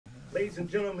Ladies and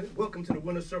gentlemen, welcome to the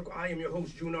Winner Circle. I am your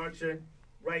host, June Archer.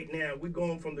 Right now, we're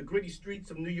going from the gritty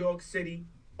streets of New York City,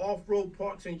 off-road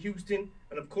parks in Houston,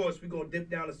 and of course, we're going to dip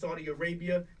down to Saudi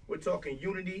Arabia. We're talking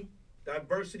unity,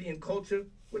 diversity, and culture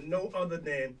with no other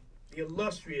than the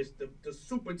illustrious, the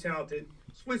super talented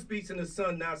Swizz Beatz and his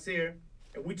son, Nasir.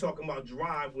 And we're talking about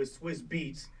Drive with Swizz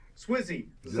Beatz. Swizzy,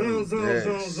 zone, zone, Yes.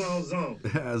 zone,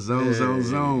 zone, zone.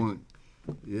 Zone.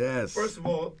 Yes. First of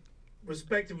all,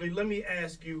 respectively, let me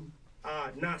ask you,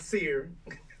 Nasir,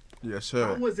 Yes,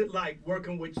 how sir. was it like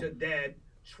working with your dad,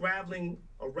 traveling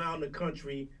around the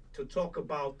country to talk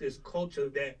about this culture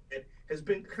that has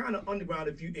been kind of underground?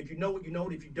 If you know it, you know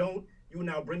it. If you don't, you're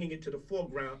now bringing it to the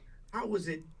foreground. How was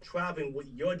it traveling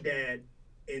with your dad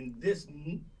in this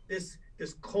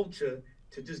culture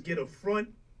to just get a front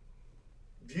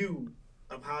view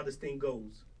of how this thing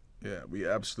goes? Yeah, we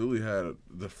absolutely had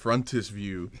the frontest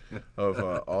view of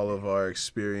all of our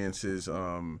experiences,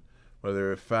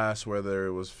 whether it fast, whether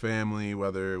it was family,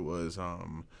 whether it was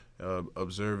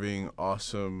observing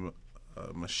awesome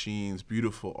machines,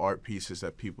 beautiful art pieces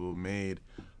that people made.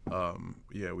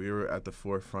 Yeah, we were at the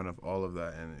forefront of all of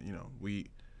that, and you know,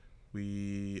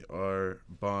 our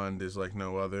bond is like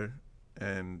no other,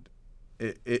 and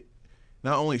it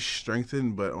not only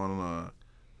strengthened, but on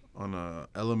a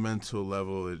elemental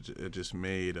level, it just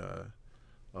made a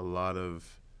lot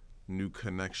of new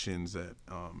connections that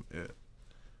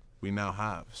we now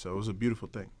have. So it was a beautiful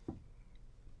thing.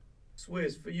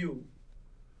 Swizz, for you,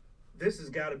 this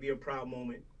has got to be a proud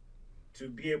moment to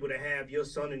be able to have your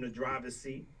son in the driver's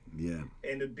seat Yeah.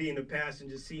 and to be in the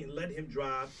passenger seat and let him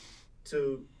drive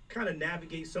to kind of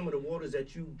navigate some of the waters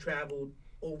that you've traveled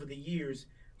over the years.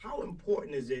 How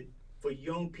important is it for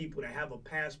young people to have a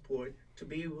passport to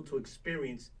be able to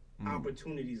experience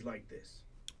opportunities like this?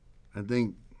 I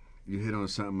think you hit on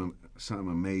something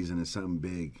amazing and something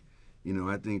big. You know,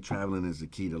 I think traveling is the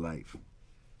key to life.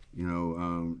 You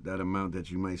know, that amount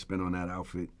that you might spend on that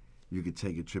outfit, you could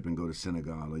take a trip and go to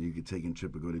Senegal, or you could take a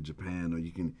trip and go to Japan, or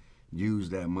you can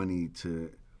use that money to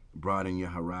broaden your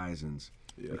horizons.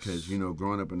 Yes. Because, you know,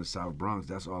 growing up in the South Bronx,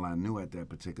 that's all I knew at that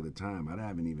particular time.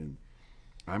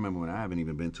 I remember when I haven't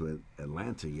even been to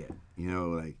Atlanta yet. You know,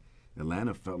 like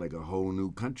Atlanta felt like a whole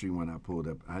new country when I pulled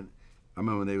up. I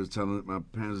remember when my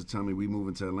parents were telling me we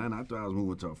moving to Atlanta. I thought I was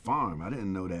moving to a farm. I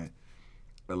didn't know that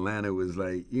Atlanta was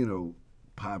like, you know,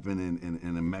 popping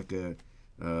in a mecca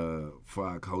for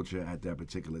our culture at that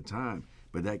particular time.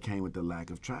 But that came with the lack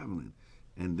of traveling.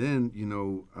 And then, you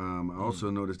know, I also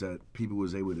noticed that people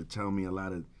was able to tell me a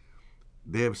lot of,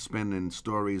 they're spending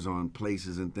stories on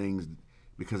places and things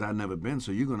because I've never been,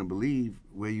 so you're going to believe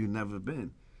where you've never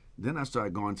been. Then I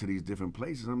started going to these different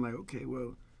places. I'm like, okay,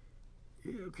 well,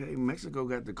 yeah, okay, Mexico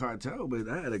got the cartel, but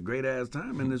I had a great-ass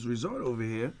time in this resort over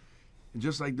here. And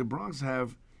just like the Bronx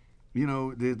have, you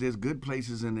know, there's good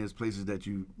places and there's places that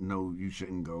you know you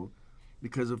shouldn't go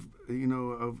because of, you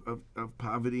know, of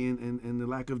poverty and the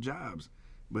lack of jobs.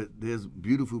 But there's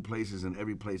beautiful places in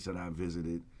every place that I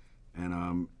visited,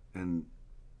 and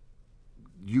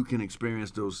you can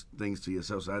experience those things to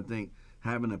yourself. So I think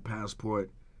having a passport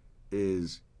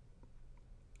is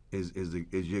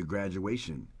your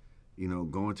graduation. You know,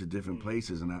 going to different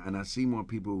places, and I see more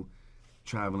people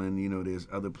traveling. You know, there's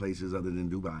other places other than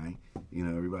Dubai. You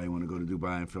know, everybody want to go to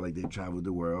Dubai and feel like they traveled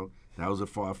the world. That was a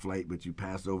far flight, but you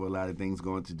passed over a lot of things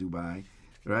going to Dubai,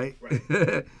 right?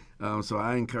 Right. So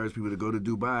I encourage people to go to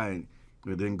Dubai,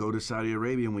 but then go to Saudi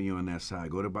Arabia when you're on that side.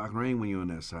 Go to Bahrain when you're on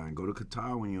that side. Go to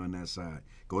Qatar when you're on that side.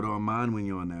 Go to Oman when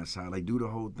you're on that side. Like, do the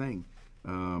whole thing,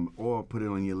 or put it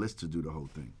on your list to do the whole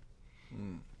thing.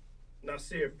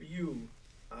 Nasir, for you,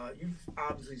 you've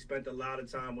obviously spent a lot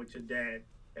of time with your dad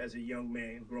as a young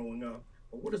man growing up.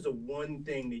 But what is the one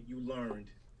thing that you learned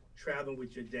traveling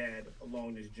with your dad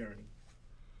along this journey?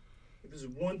 If there's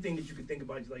one thing that you could think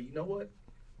about, you're like, you know what?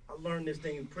 I learned this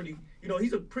thing pretty, you know,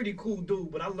 he's a pretty cool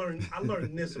dude, but I learned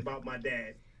this about my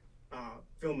dad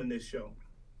filming this show.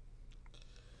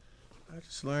 I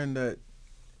just learned that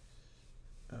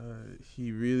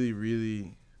he really,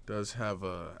 really does have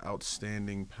a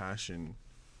outstanding passion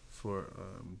for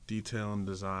detail and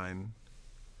design,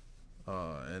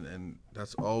 and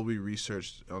that's all we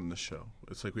researched on the show.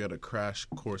 It's like we had a crash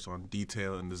course on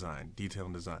detail and design.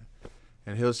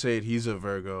 And he'll say it, he's a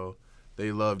Virgo.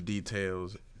 They love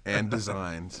details and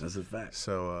designs. That's a fact.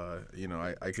 So you know,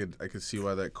 I could see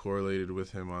why that correlated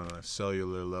with him on a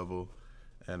cellular level,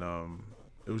 and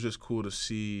it was just cool to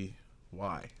see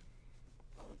why.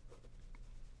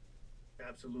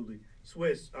 Absolutely.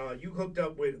 Swizz, you hooked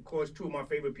up with, of course, two of my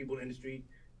favorite people in the industry,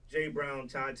 Jay Brown,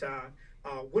 Ty.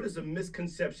 What is a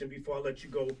misconception, before I let you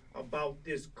go, about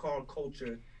this car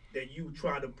culture that you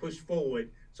try to push forward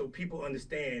so people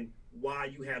understand why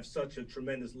you have such a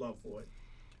tremendous love for it?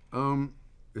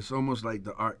 It's almost like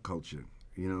the art culture.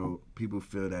 You know, people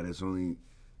feel that it's only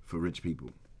for rich people.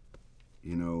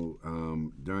 You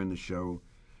know, during the show,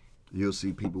 you'll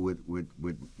see people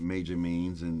with major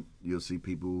means, and you'll see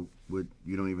people with,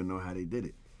 you don't even know how they did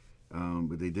it.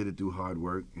 But they did it through hard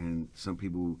work, and some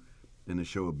people in the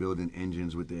show are building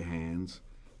engines with their hands,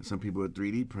 and some people are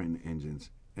 3D printing engines.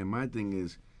 And my thing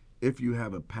is, if you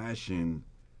have a passion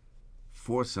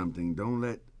for something, don't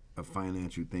let a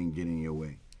financial thing get in your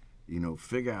way. You know,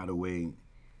 figure out a way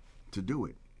to do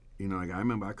it. You know, like I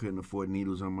remember I couldn't afford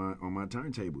needles on my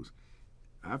turntables.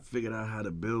 I figured out how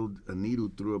to build a needle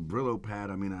through a Brillo pad.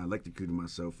 I mean, I electrocuted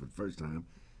myself for the first time,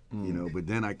 you know, but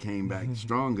then I came back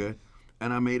stronger,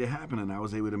 and I made it happen, and I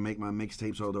was able to make my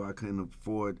mixtapes, although I couldn't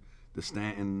afford the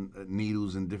Stanton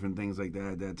needles and different things like that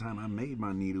at that time. I made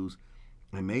my needles,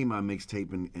 I made my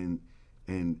mixtape,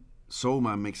 and sold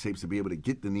my mixtapes to be able to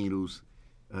get the needles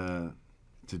to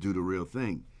do the real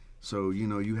thing. So, you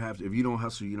know, you have to, if you don't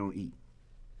hustle, you don't eat.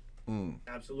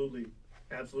 Absolutely.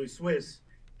 Absolutely. Swizz,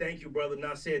 thank you, brother.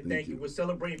 Nasir, thank you. We're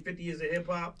celebrating 50 years of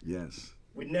hip-hop. Yes.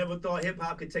 We never thought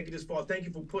hip-hop could take it this far. Thank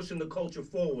you for pushing the culture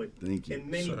forward. Thank you.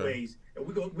 In many ways. And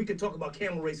we can talk about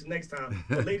camel racing next time.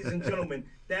 But ladies and gentlemen,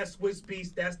 that's Swizz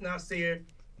Beatz. That's Nasir.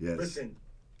 Yes. Listen,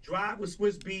 Drive with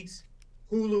Swizz Beatz,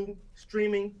 Hulu,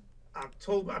 streaming,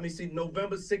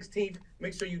 November 16th.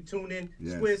 Make sure you tune in.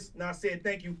 Yes. Swizz, Nasir,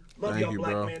 thank you. Love y'all,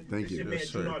 black bro. man. Thank It's you. your man, Yes,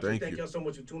 sir. June Archer. Thank Thank you. y'all so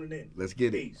much for tuning in. Let's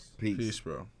get Peace. it. Peace. Peace,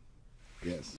 bro. Yes.